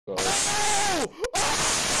Oh! Oh! I'm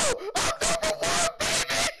number one, baby!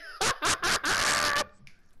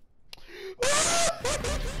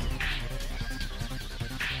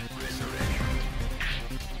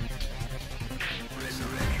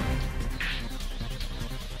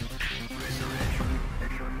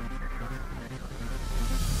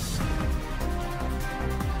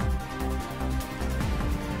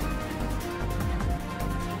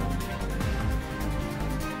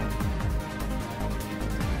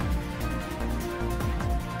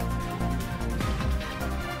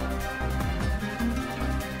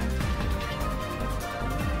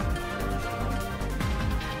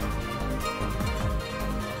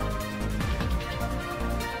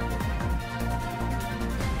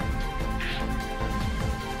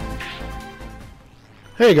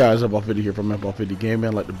 Hey guys, Ep.4 here from Ep.4 Gaming.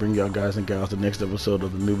 I'd like to bring y'all guys and gals the next episode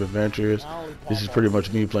of the Noob Adventures. This is pretty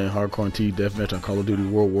much me playing hardcore and T deathmatch on Call of Duty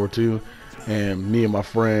World War II. And me and my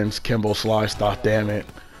friends, Kimbo Sly, Stop Damn It,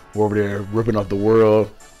 we're over there ripping up the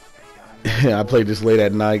world. I played this late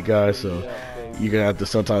at night, guys, so you're gonna have to,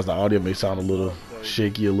 sometimes the audio may sound a little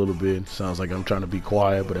shaky a little bit. Sounds like I'm trying to be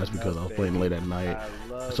quiet, but that's because I was playing late at night.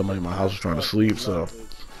 Somebody in my house was trying to sleep, so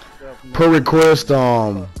per request,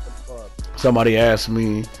 somebody asked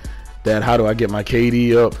me that how do I get my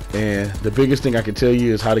KD up, and the biggest thing I can tell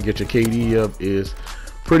you is how to get your KD up is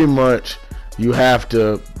pretty much you have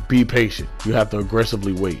to be patient. You have to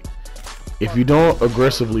aggressively wait. If you don't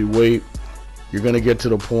aggressively wait, you're gonna get to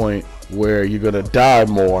the point where you're gonna die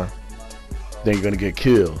more than you're gonna get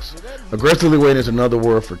kills. Aggressively waiting is another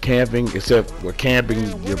word for camping, except with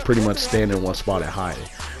camping you're pretty much standing in one spot and hiding.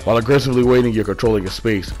 While aggressively waiting, you're controlling a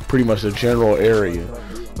space, pretty much a general area.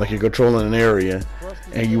 Like you're controlling an area,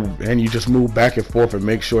 and you just move back and forth and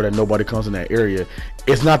make sure that nobody comes in that area.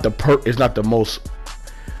 It's not the most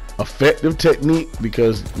effective technique,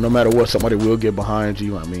 because no matter what, somebody will get behind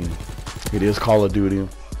you. I mean, it is Call of Duty.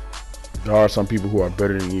 There are some people who are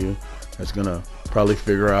better than you that's gonna probably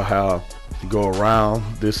figure out how to go around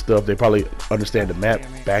this stuff. They probably understand the map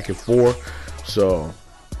back and forth. So,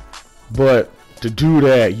 but to do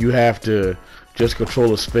that, you have to just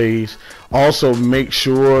control the space. Also make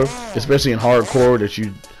sure, especially in hardcore, that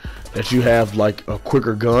you have like a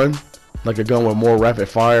quicker gun, like a gun with more rapid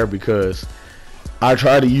fire, because I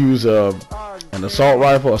try to use an assault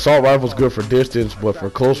rifle. Assault rifle is good for distance, but for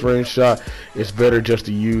close range shot it's better just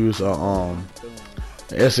to use a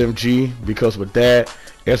SMG, because with that,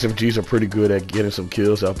 SMGs are pretty good at getting some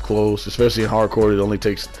kills up close, especially in hardcore. It only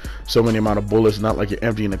takes so many amount of bullets, not like you're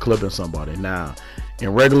emptying the clip in somebody. Now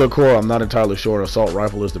in regular core, I'm not entirely sure assault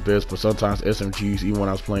rifle is the best, but sometimes SMGs, even when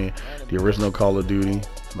I was playing the original Call of Duty,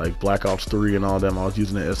 like Black Ops 3 and all them, I was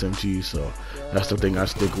using the SMG, so that's the thing I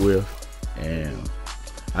stick with. And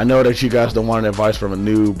I know that you guys don't want advice from a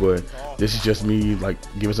noob, but this is just me like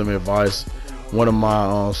giving some advice. One of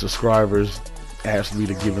my subscribers asked me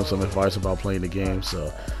to give him some advice about playing the game,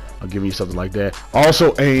 so I'll give you something like that.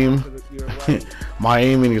 Also aim. My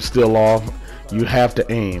aiming is still off. You have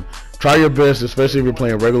to aim. Try your best, especially if you're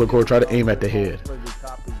playing regular core, try to aim at the head,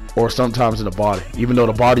 or sometimes in the body. Even though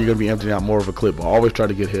the body, you're going to be emptying out more of a clip, but always try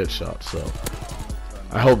to get headshots. So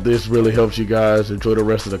I hope this really helps you guys. Enjoy the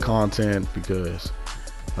rest of the content, because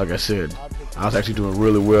like I said, I was actually doing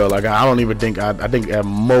really well. Like I don't even think, I think at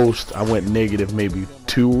most I went negative maybe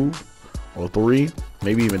 2 or 3,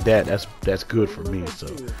 maybe even that. That's good for me. So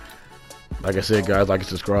like I said, guys, like and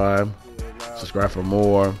subscribe for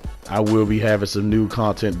more. I will be having some new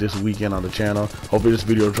content this weekend on the channel. Hopefully this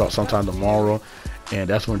video will drop sometime tomorrow, and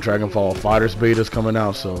that's when Dragonfall Fighters beta is coming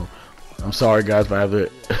out. So I'm sorry guys, but I have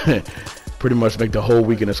to pretty much make the whole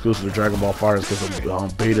weekend exclusive to Dragon Ball Fighters, because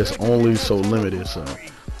the beta is only so limited. So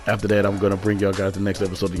after that, I'm gonna bring y'all guys the next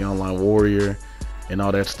episode of the Online Warrior and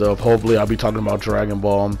all that stuff. Hopefully I'll be talking about Dragon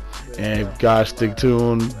Ball, and guys, stick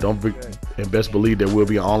tuned. And best believe there will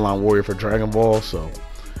be an Online Warrior for Dragon Ball. So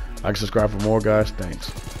like, subscribe for more, guys.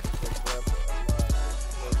 Thanks.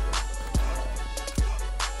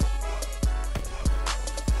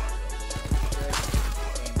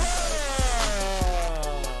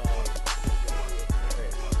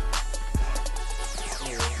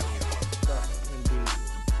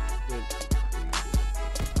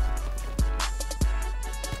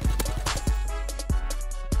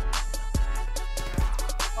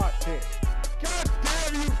 God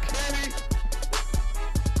damn you, Kenny!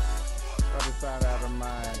 Other side out of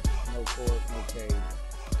mind. No force, no cage.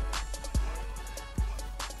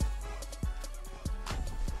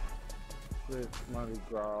 This money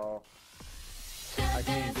draw. I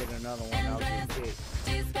can't get another one out this hit.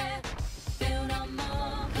 Oh, no,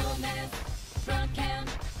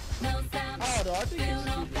 I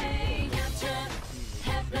think it's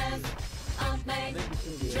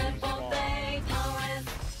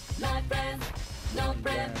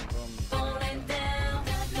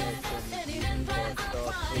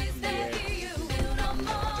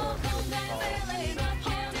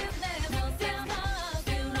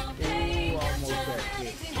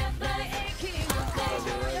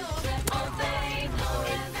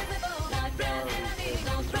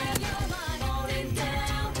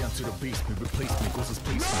replacement, goes as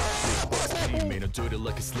placement. Made a dirty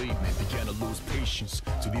like a slave man, began to lose patience.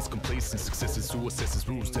 To these complacent successes who assesses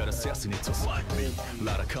rules that assassinate us. Like me, a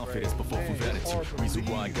lot of confidence but fall from vanity. Reason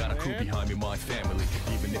why I got a crew behind me, my family.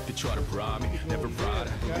 Even if they try to bribe me, never ride.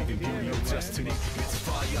 I believe in beauty or destiny. It's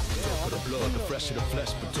fire, talk of the blood, the fresh of the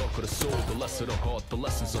flesh, but talk of the soul, the less of the heart, the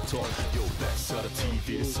lessons are taught. Yo, backside of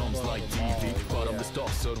TV, the songs like DV. Bottomless dark,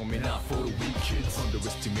 so don't mean not for the weak kids.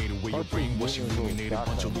 Underestimated way your brainwashing, ruminated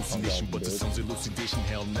bunch of hallucination, but the sun's elucidation.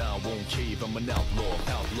 Hell now, won't cave, I'm an outlaw.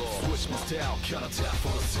 Switch my style, counter tap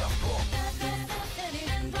for the southpaw.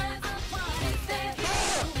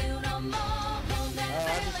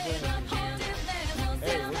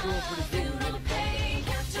 Hey, we're doing pretty good.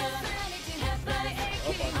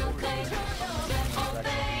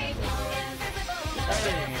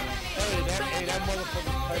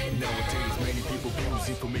 Nowadays, many people abuse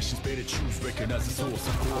information's better choose. Recognize the source,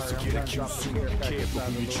 of course, to get accused soon. Careful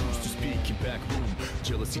who you choose to speak in back room.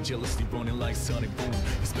 Jealousy running like sonic boom.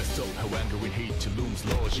 It's messed up how anger and hate to looms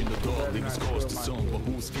large in the dark, leaving scars to some, but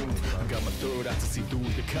who's fumed? I got my third eye to see through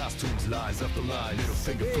the costumes, lies after lies. Little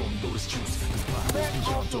finger from lotus juice. This plot goes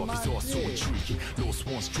beyond dark, is all so intriguing. Lost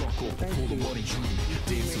ones drunk off the full of money dream.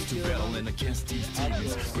 Dancers to battling against these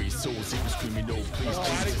demons. Brave souls even screaming, no please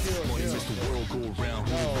Jesus. Money makes the world go around.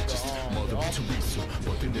 Who the richest? Mother Teresa,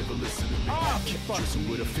 but they never listen to me. Keep dressing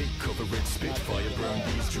with a fake cover and spitfire, burn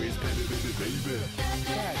these trees, baby.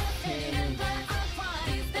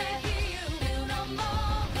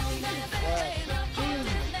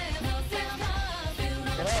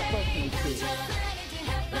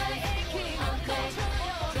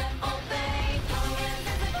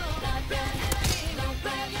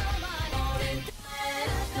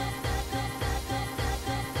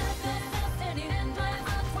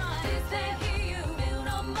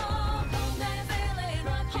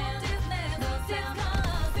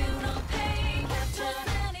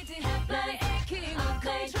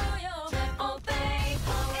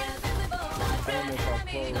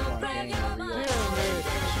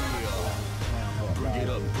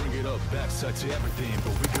 Bring it up, backside to everything,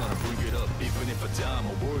 but we're gonna bring it up. Even if I die,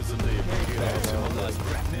 my words will live. Bring it up till my last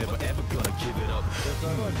breath, never ever gonna give it up.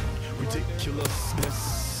 Ridiculousness.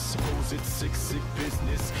 Suppose it's sick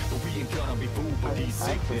business, but we ain't gonna be fooled by these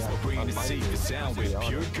sickness. My brain is safe to sound with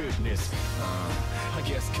pure goodness. I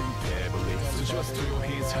guess comparably, so just throw your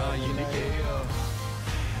hands high in the air.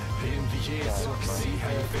 In the air, so I can see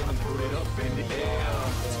how you feel and put it up in the air.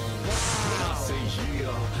 When I say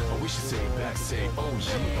yeah, I wish you say back, say oh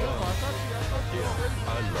yeah. Yeah,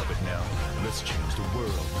 I love it now. Let's change the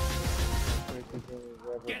world.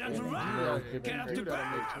 Get up to run, get up to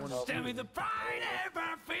burn. Tell me the pride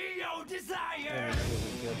ever feel your desire.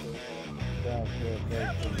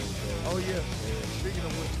 Oh yeah. Speaking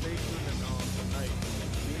of which, stay tuned tonight.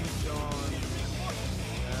 Dean John.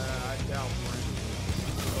 I doubt Brandon.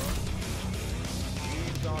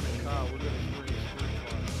 Dean John and Kyle, we're gonna bring a street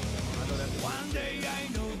fight. I know that's one day I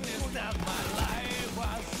noticed that my life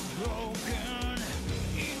was broken.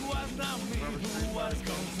 It was not me who was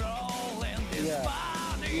controlling this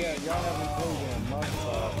body. Yeah, y'all haven't played in months.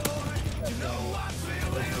 You know what's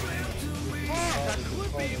really real to me? That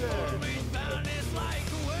could be worried, but it's like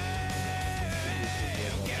a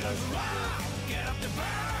wave. Get us rock, get up the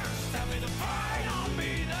burn. Stop me the fight on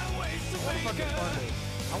me, that ways to make it.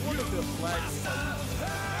 I wonder if the flag is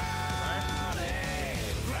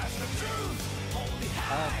grasp the truth, hold the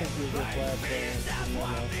I don't think there's a flag there. that's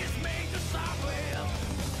what this makes us start with.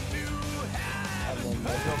 You have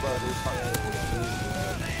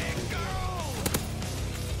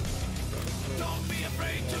don't be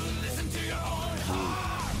afraid to listen to your own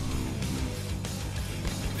heart.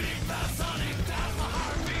 Big fast Sonic, that's the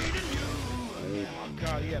heartbeat in you. Oh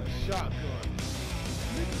God, he had a shotgun.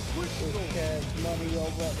 It's cash money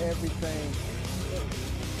over everything.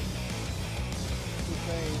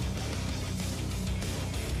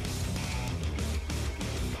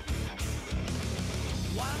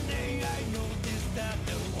 One day I noticed that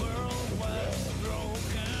the world was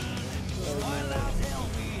broken. While out hell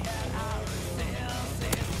we had our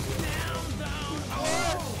senses down. Oh,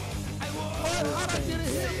 I was. How did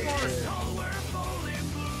it hit first? All were fully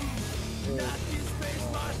blue. Not this space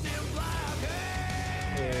marched in black.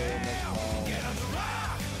 Get up to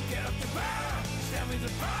rock, get up to burn. Stand with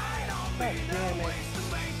the pride on me, no ways to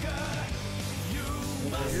make it. You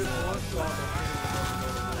must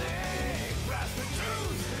grasp the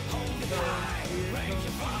truth, hold the line, raise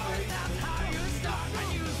your voice, that's how you start a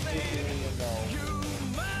new thing. You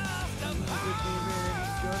must have heard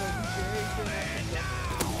it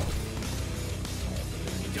now.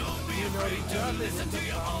 Don't be afraid to listen to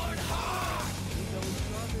your own heart.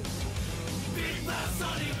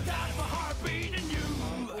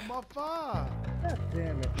 my 5. God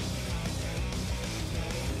damn it.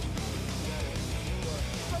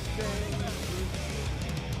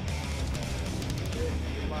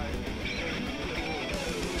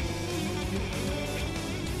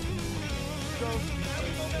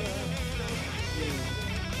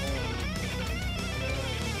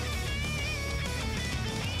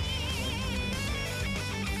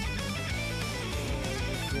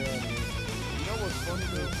 You know what's funny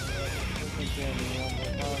though?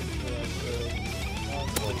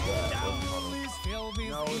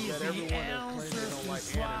 No, is that everyone that claims they don't like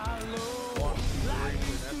anime wants to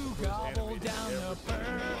be racist, and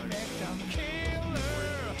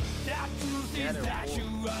that's the first animated That you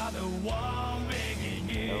are the one making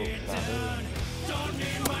it done. Don't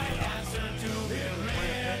need my answer to be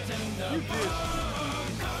written the book.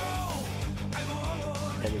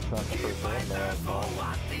 Better for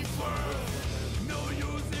what this world. No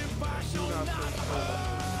use if I should not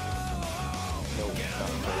know.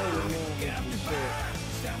 Get up the burn.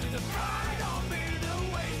 Stand with the pride on me, the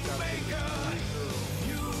way to make good.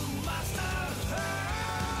 You must have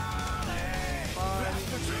heard it. That's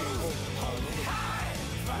the truth.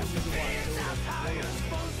 That's how you're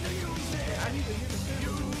supposed to use it. I need to hear the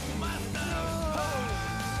You must have heard.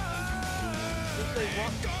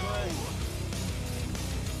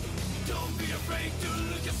 Don't be afraid to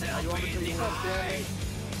look yourself in the eye.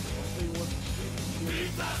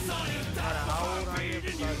 Beat us on your top of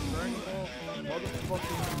beating you.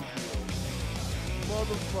 Motherfucking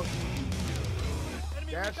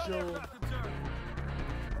that's your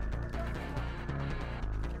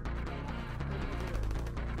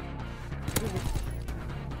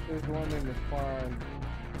There's one in the spawn.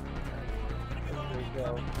 There we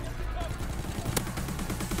go.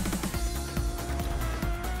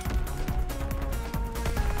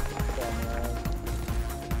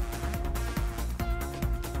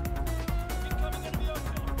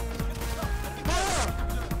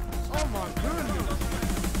 oh my goodness.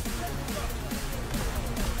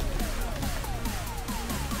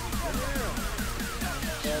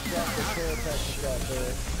 Yeah, drop the care package out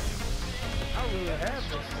there. I really have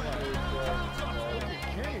this slide. Look at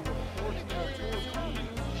Kenny with a 14 out of 14.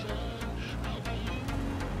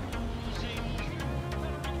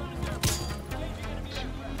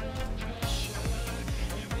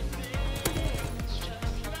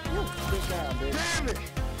 Sit down, baby. Damn it!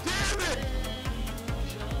 Damn it!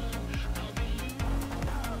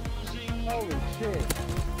 Holy shit.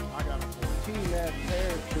 I got a 14. That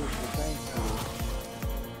paratrooper, thank you.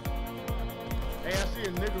 Hey, I see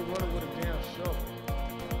a nigga running with a damn shovel.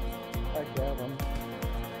 I got him.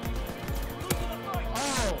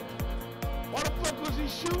 Oh! Why the fuck was he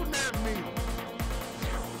shooting at me? You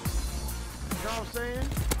know what I'm saying?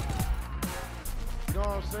 You know what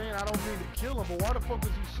I'm saying? I don't mean to kill him, but why the fuck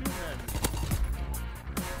was he shooting at me?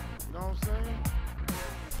 You know what I'm saying?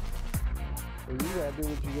 Well, you gotta do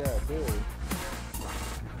what you gotta do.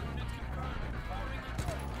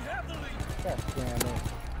 God damn it.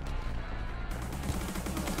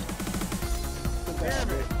 Damn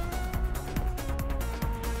it!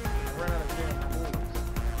 I ran out of damn bullets.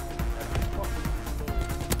 That's fucking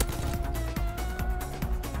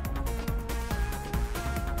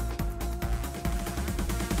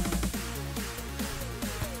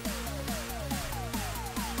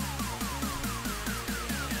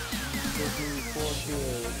Give me 4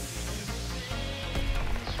 kills.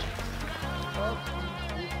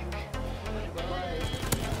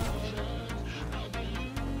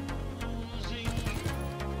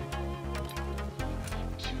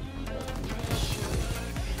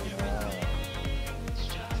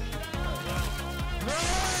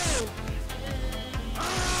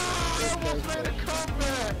 made a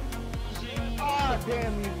comeback! Ah,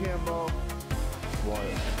 damn you, Kimbo. What?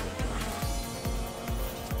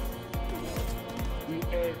 You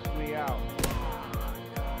edged me out.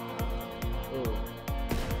 Oh.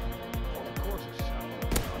 Of course it's shot.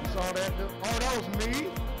 You saw that? Oh, that was me?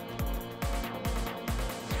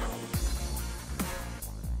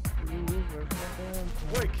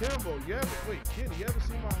 Wait, Kimbo, Kenny, you haven't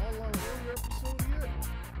seen my Online Warrior episode yet?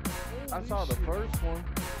 I saw the first one.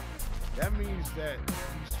 That means that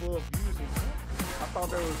he's 12 years ago. I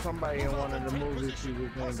thought there was somebody in one of the movies she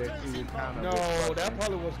was in that she was kind of... No, that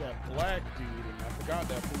probably was that black dude, and I forgot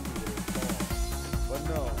that movie what it was called. But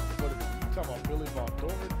no, but you talking about Billy Bob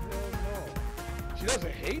Thornton? Hell no. She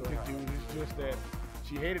doesn't hate the dude, it's just that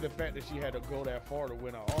she hated the fact that she had to go that far to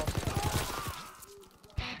win an Oscar.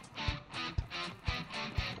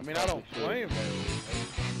 I mean, I don't blame her.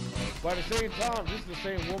 But at the same time, this is the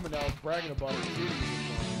same woman that was bragging about her titties.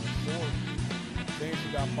 Saying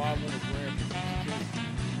she got 500 grand for each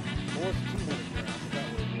titty.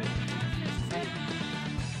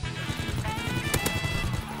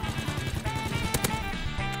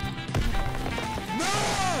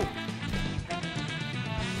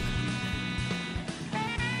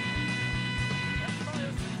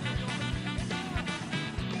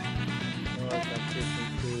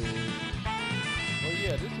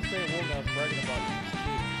 us bragging about these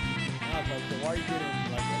kids. And I was like, so why are you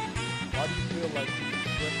getting like that? Why do you feel like you can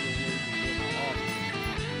stretch your way to get my office?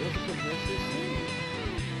 It was a convincing scene.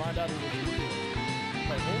 Find out it was real. I'm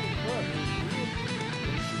like, holy crap, it was real.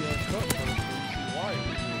 Then you see her cut first, and you see why it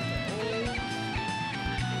was real. Like,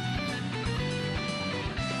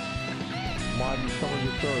 Why do some of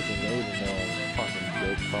your shows and they even know fucking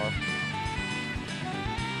dick talk?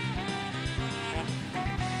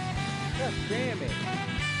 God damn it!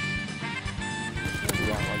 You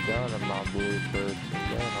got my gun, I'm not blue first, and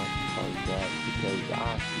then I'm like that because I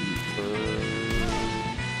see first.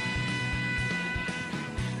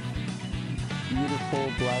 Beautiful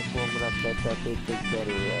black woman, I bet that bitch is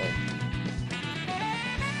better at.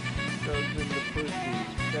 Goes in the pussy,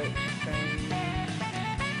 sex change.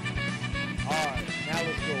 alright, now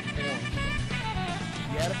let's go porn star.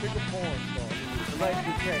 You had to pick a porn star.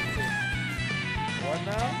 Alexis Texas. What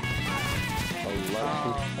now?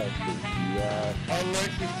 Alexis Texas, yes.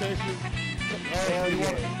 Alexis Texas. Hell you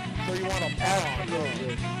yeah. so you want a pawn?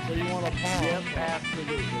 Absolutely. So you want a pawn? Yep,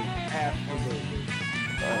 absolutely. Absolutely.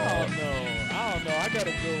 I don't know. I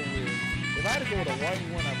gotta go with. If I had to go with a white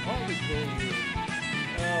one, I'd probably go with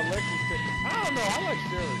Alexis Texas. I don't know. I like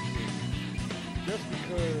Sarah too. Just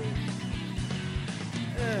because.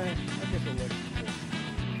 I guess Alexis Texas.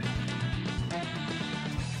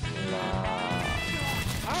 Nah.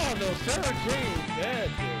 I don't know. Sarah Jane's bad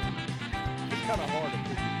though. It's kind of hard to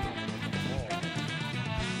pick between them.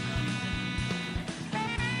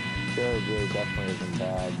 Sarah J definitely isn't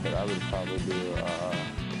bad, but I would probably do,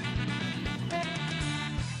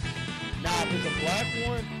 Nah, if it's a black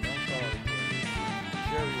one, I'm sorry, bro.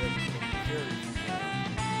 Sherry.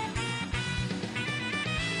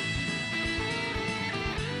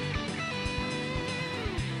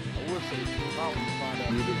 I would say Steve, I want to find out.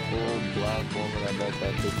 beautiful black woman, I bet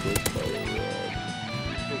that bitch is so red.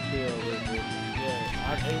 Yeah,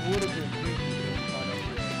 it would have been creepy to find out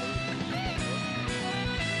who that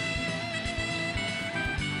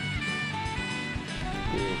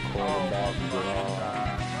Yeah, quarterback draw.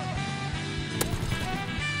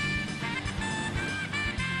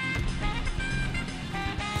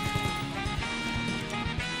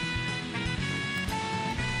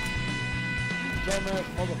 dumbass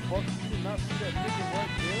motherfucker. You did not see that nigga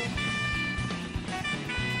right there?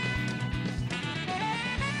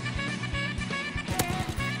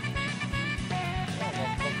 Oh,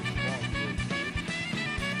 motherfucker's smart, dude.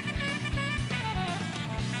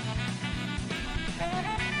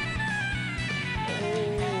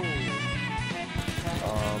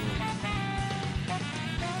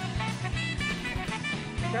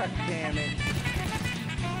 God damn it.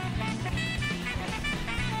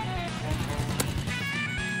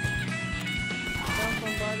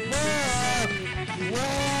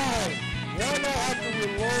 Why? Why not have to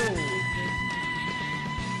reload?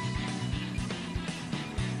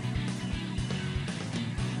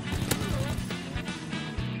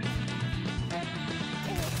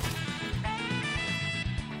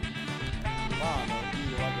 Wow, no,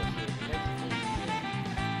 dude, like I said, the next thing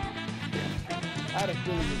I had a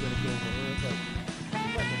feeling you were gonna go for her.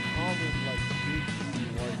 It's like a common, like, big booty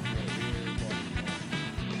white girl.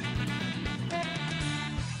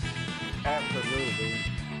 Absolutely.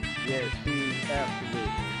 Yes, she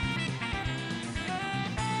absolutely.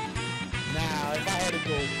 Now, if I had to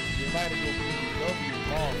go PW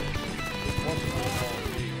long, it's once in a while.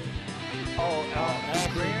 Oh, Ashley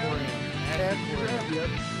Graham. Yep.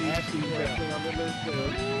 She's definitely on the list too.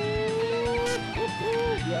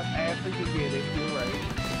 Yep, Ashley can get it. You're right.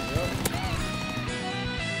 Yep.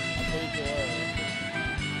 I told your ass.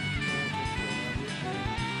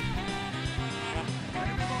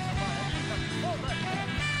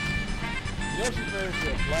 You know she's married to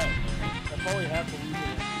a black man. That's probably half the reason.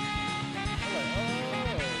 I'm like, oh.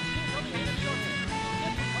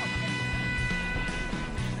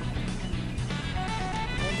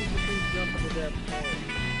 When did you please jump into that point?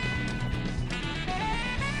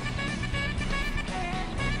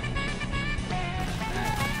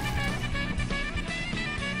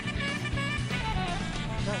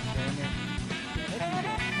 God damn it.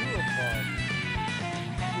 That's purified.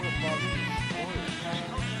 Purified is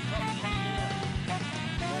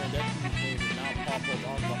man, that piece made it now pop up.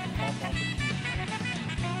 I was about to pop off the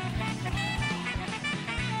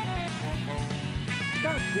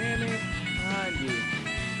God damn it. Behind you.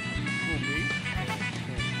 Who, me?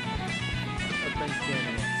 I think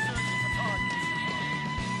damn it.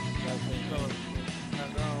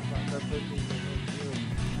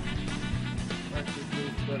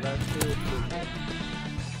 But I still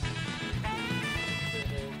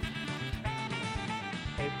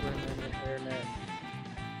apron and the hairnet.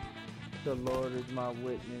 The Lord is my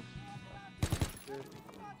witness.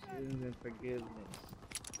 Sins and forgiveness.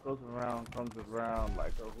 Goes around, comes around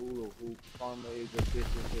like a hula hoop. Karma is a bitch,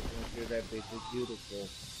 and sure that bitch is beautiful.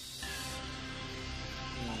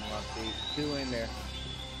 My feet. Two in there.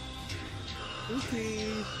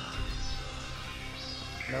 Oopsies.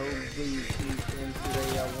 No, please, in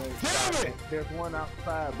today I went. Damn it! There's one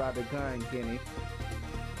outside by the gun, Kenny.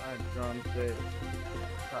 My drum set.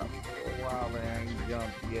 Top for a while and I ain't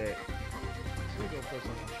jumped yet. We gonna put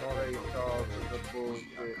some Sorry, Charlie. Charles, is a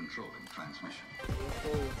bullshit. Controlling transmission.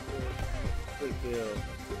 Bullshit. Quick kill.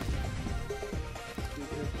 You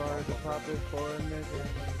just started to pop it for a nigga.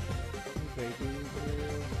 Baby,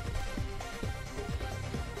 real.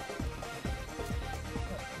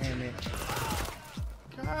 Damn it.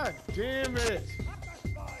 God damn it!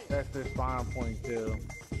 That's the spawn point too.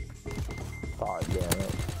 God damn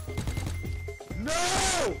it. No!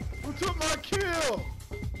 Who took my kill?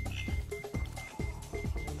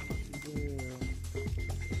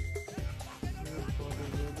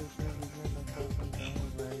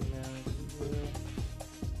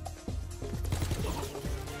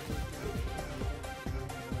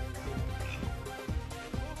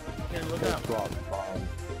 Okay, look out. Drop bomb.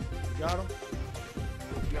 You got him?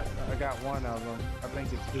 I got one of them. I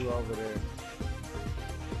think it's two over there.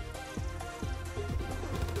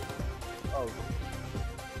 Oh.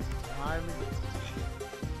 Behind me?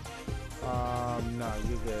 No,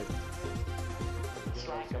 you good.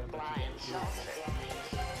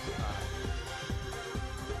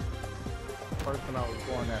 Person I was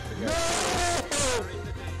going after got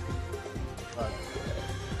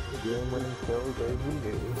Game winning kills every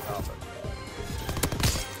day.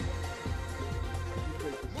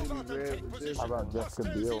 How about Jessica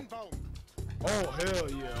Biel? Oh, hell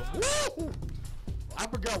yeah. Woo! I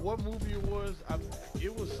forgot what movie it was.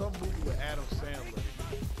 It was some movie with Adam Sandler.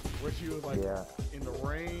 Where she was like in the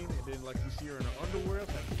rain and then like you see her in her underwear.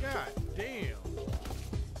 It's like, God damn.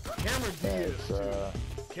 Cameron Diaz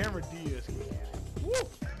too. Cameron Diaz can get it. Woo!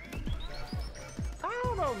 I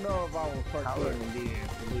don't know if I would fuck Cameron Diaz,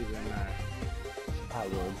 believe it or not. I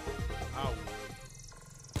would. I would.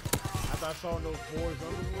 After I saw those boys'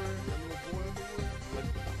 underwear, that little boy underwear, like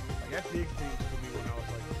that did things for me when I was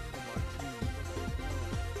like in my teens.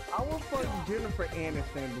 I would fuck Jennifer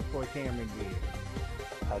Aniston before Cameron Diaz.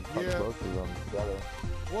 I'd fuck both of them together.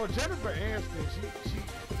 Well, Jennifer Aniston,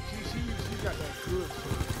 she got that good shit.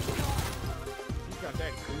 She got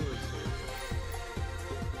that good shit.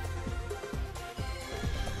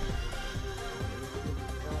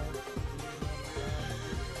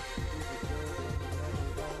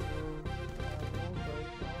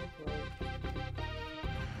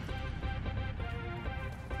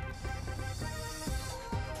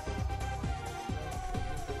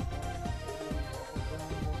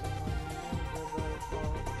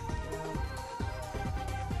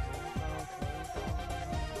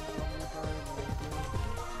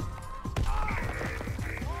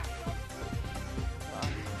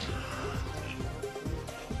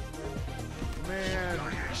 Man,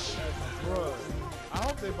 bro, I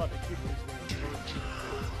hope they about to kick this man first.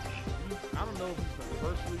 I don't know if he's been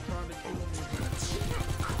personally trying to kill him.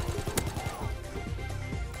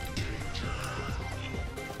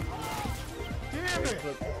 Damn it!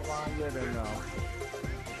 Yet or no?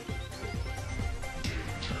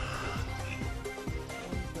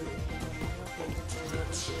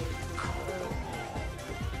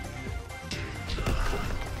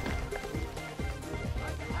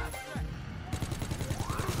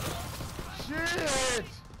 Shit!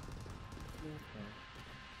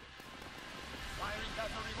 Firing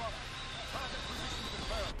battery one. Target position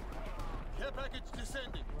confirmed. Care package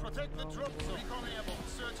descending. Protect the drop zone. Recon airborne.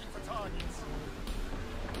 Searching for targets.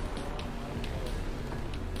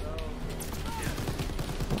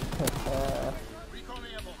 Recon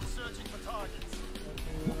airborne. Searching for targets.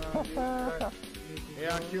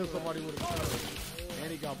 Yeah, I killed somebody with a cutter.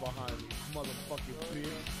 And he got behind me. Motherfucking bitch.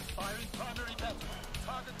 Firing primary battery.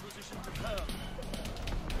 Target position confirmed.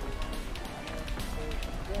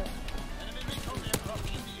 Enemy recon aircraft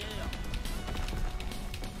in the air.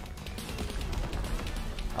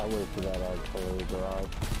 I wait for that artillery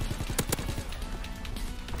barrage.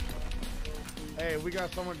 Hey, we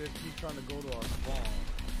got someone that keeps trying to go to our spawn.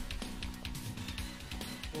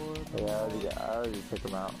 Yeah, I already took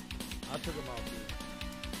him out. I took him out too.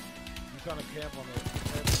 He's trying to camp on us.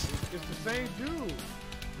 It's the same dude.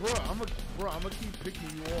 Bro, I'm gonna keep picking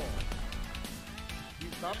you off.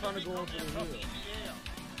 Stop trying to go into the hill.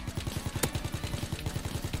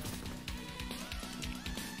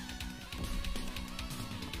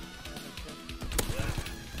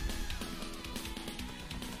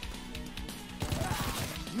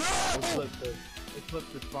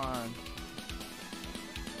 flipped the spawn.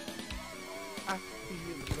 I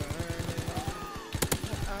feel it burning.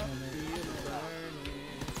 I feel it burning.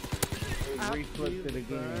 They reflipped it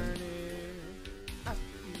again. I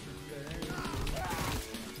feel it burning.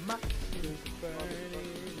 My shit is burning.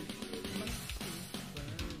 My shit is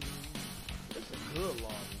burning. It's a good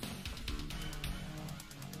lobby.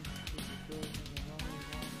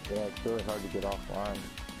 Yeah, it's really hard to get offline.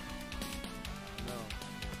 No.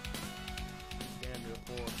 Damn near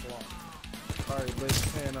 4 o'clock. Alright,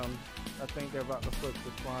 listen, I think they're about to flip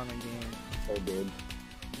the spawn again. They did.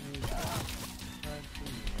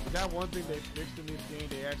 Is that one thing they fixed in this game?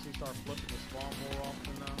 They actually start flipping the spawn more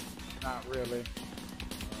often now? Not really.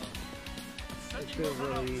 It's still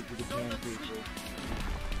really easy to can people.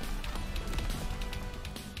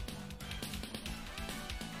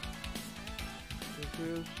 It's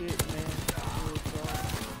real shit, man.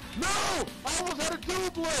 No! I almost had a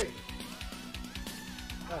dual blade!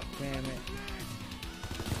 God damn it.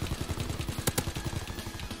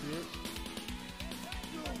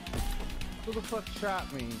 Who the fuck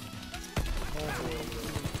shot me?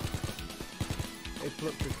 They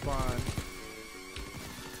flipped the spawn.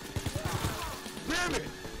 Damn it!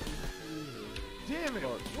 Damn it!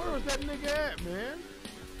 Where was that nigga at, man?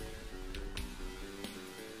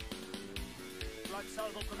 Flight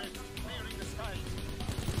salvo commenced. Clearing the skies.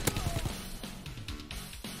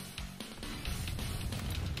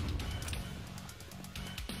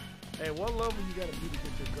 Hey, what level you gotta be to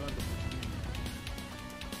get your gun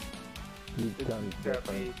to Each gun's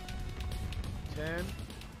different. 10?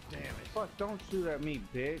 Damn it. Fuck, don't shoot at me,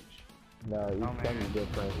 bitch. No, each gun is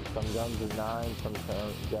different. Some guns are 9, some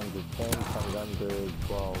guns are 10, some guns are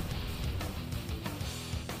 12.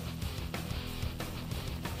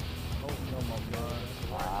 Oh, no, my god.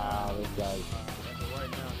 Wow, this guy's...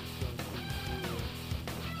 Right now,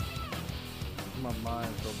 My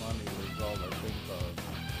mind so money is all I think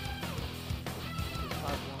of.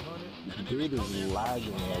 Dude is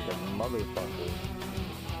lagging like a motherfucker.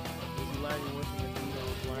 is he lagging with me?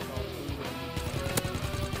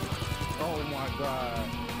 Oh my god.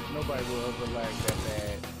 Nobody will ever lag that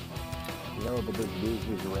bad. No, but this dude's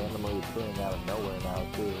just randomly appearing out of nowhere now,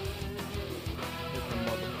 too. It's a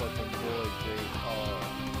motherfucking boy, Jay.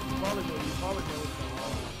 Probably knows the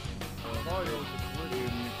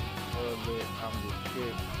I'm the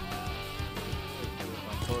shit.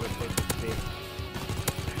 I'm sort of taking shit.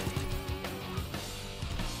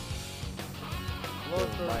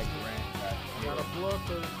 Bloodthirsty. Got a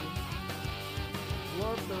bloodthirsty.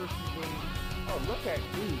 Bloodthirsty game. Oh, look at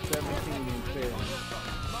you, 17 and 10.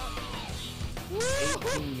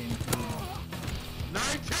 18 and 10.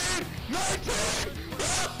 19! 19!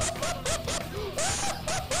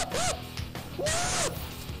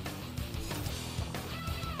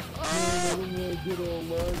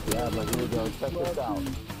 Yeah, but here we go. Check this out.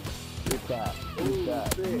 Get that. Get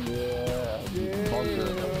that. Yeah.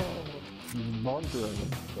 He's bunkering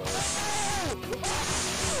himself.